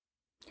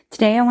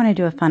Today, I want to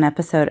do a fun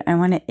episode. I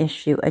want to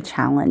issue a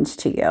challenge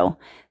to you.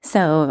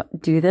 So,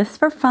 do this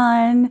for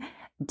fun.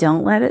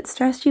 Don't let it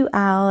stress you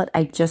out.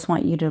 I just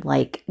want you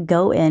to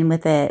go in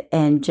with it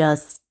and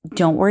just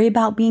don't worry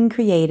about being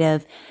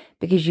creative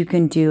because you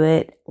can do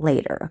it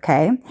later.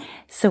 Okay.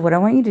 So, what I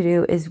want you to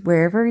do is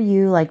wherever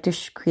you like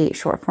to create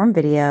short form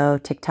video,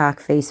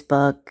 TikTok,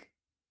 Facebook,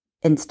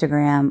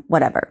 Instagram,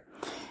 whatever.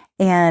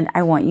 And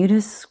I want you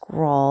to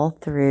scroll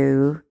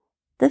through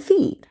the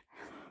feed.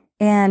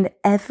 And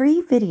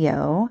every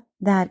video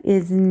that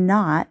is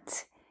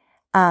not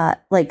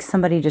like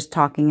somebody just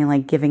talking and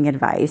like giving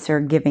advice or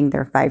giving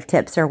their 5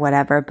 tips or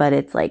whatever, but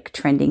it's like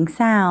trending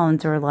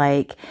sounds or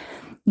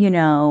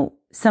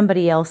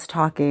somebody else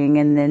talking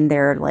and then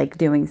they're like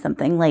doing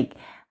something, like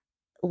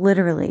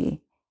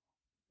literally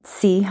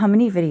see how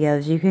many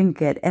videos you can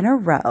get in a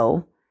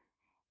row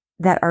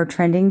that are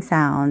trending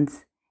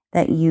sounds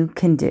that you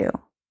can do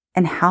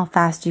and how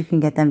fast you can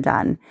get them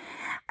done.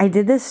 I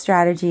did this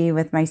strategy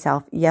with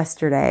myself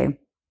yesterday,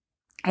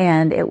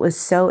 and it was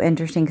so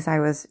interesting because I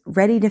was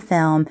ready to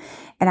film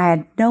and I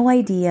had no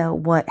idea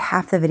what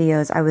half the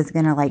videos I was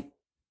going to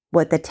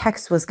what the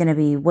text was going to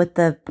be, what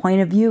the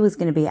point of view was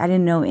going to be. I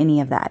didn't know any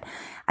of that.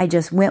 I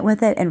just went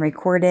with it and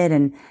recorded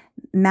and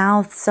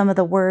mouthed some of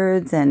the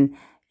words and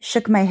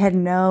shook my head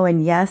no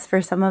and yes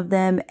for some of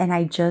them. And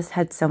I just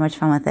had so much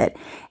fun with it.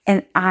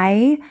 And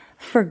I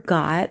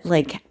forgot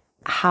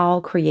how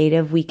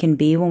creative we can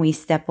be when we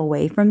step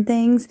away from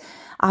things.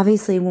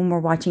 Obviously, when we're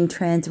watching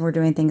trends and we're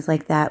doing things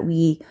like that,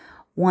 we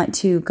want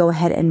to go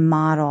ahead and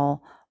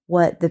model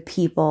what the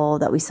people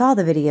that we saw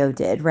the video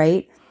did,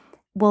 right?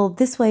 Well,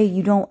 this way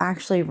you don't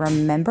actually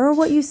remember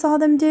what you saw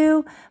them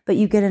do, but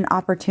you get an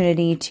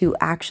opportunity to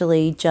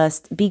actually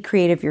just be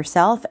creative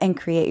yourself and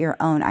create your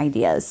own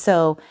ideas.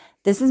 So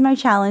this is my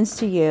challenge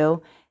to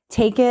you.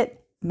 Take it.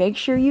 Make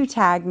sure you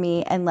tag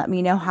me and let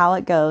me know how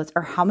it goes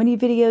or how many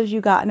videos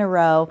you got in a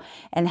row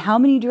and how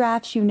many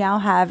drafts you now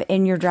have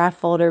in your draft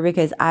folder,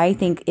 because I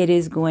think it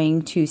is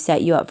going to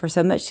set you up for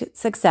so much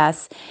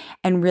success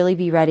and really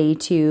be ready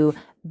to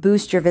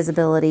boost your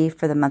visibility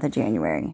for the month of January.